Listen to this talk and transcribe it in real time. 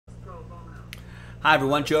Hi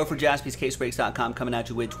everyone, Joe for JaspysCaseBreaks.com coming at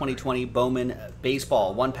you with 2020 Bowman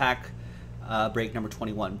Baseball, one pack break number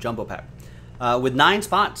 21, jumbo pack. With 9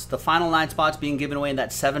 spots, the final 9 spots being given away in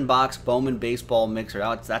that 7-box Bowman Baseball mixer.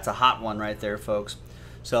 That's a hot one right there, folks.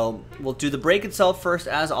 So we'll do the break itself first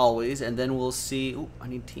as always, and then we'll see, ooh, I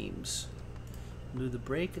need teams. We'll do the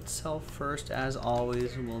break itself first as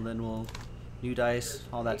always, and then we'll new dice,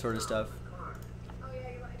 all that sort of stuff.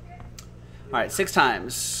 All right, 6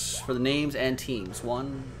 times for the names and teams.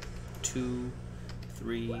 1, 2,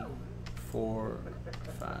 3, 4,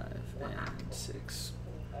 5, and 6.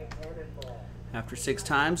 After 6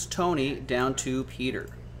 times, Tony down to Peter.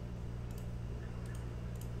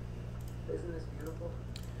 Isn't this beautiful?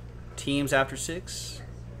 Teams after 6.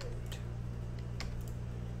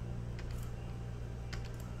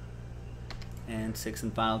 And 6th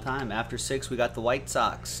and final time. After 6, we got the White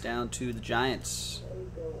Sox down to the Giants.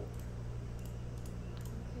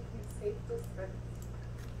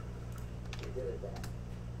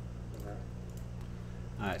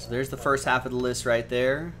 Alright, so there's the first half of the list right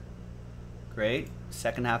there. Great.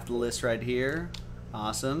 Second half of the list right here.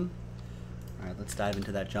 Awesome. Alright, let's dive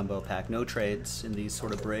into that jumbo pack. No trades in these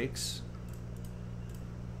sort of breaks.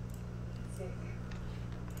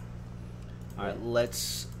 Alright,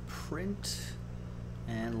 let's print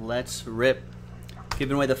and let's rip.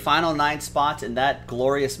 Giving away the final 9 spots in that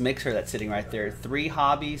glorious mixer that's sitting right there. 3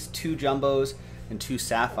 hobbies, 2 jumbos, and 2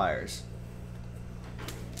 sapphires.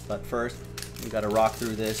 But first, we got to rock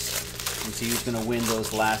through this and see who's going to win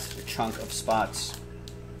those last chunk of spots.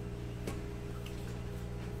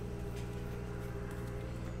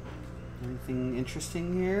 Anything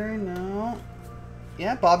interesting here? No.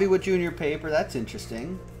 Yeah, Bobby Wood Jr. paper. That's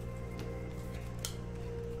interesting.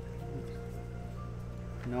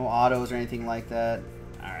 No autos or anything like that.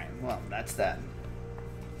 All right, well, that's that.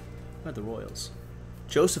 What about the Royals?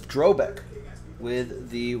 Joseph Drobeck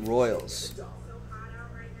with the Royals.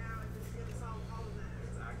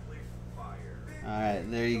 Alright,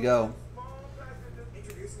 there you go.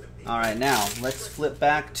 Alright, now let's flip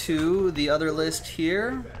back to the other list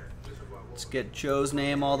here. Let's get Joe's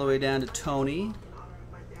name all the way down to Tony.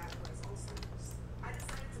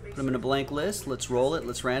 Put him in a blank list. Let's roll it.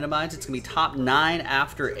 Let's randomize. It's going to be top 9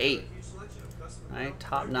 after 8. Alright,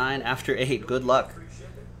 top 9 after 8. Good luck.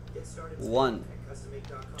 1,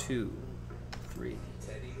 2, 3,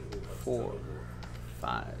 4,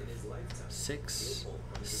 5, 6,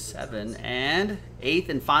 7, and 8th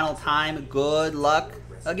and final time. Good luck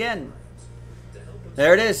again.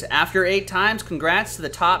 There it is. After 8 times, congrats to the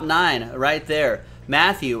top 9 right there.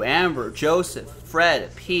 Matthew, Amber, Joseph,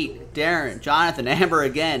 Fred, Pete, Darren, Jonathan, Amber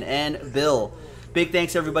again, and Bill. Big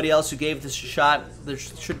thanks to everybody else who gave this a shot. There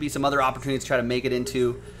should be some other opportunities to try to make it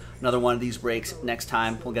into another one of these breaks next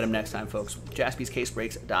time. We'll get them next time, folks.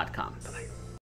 JaspysCaseBreaks.com. Bye-bye.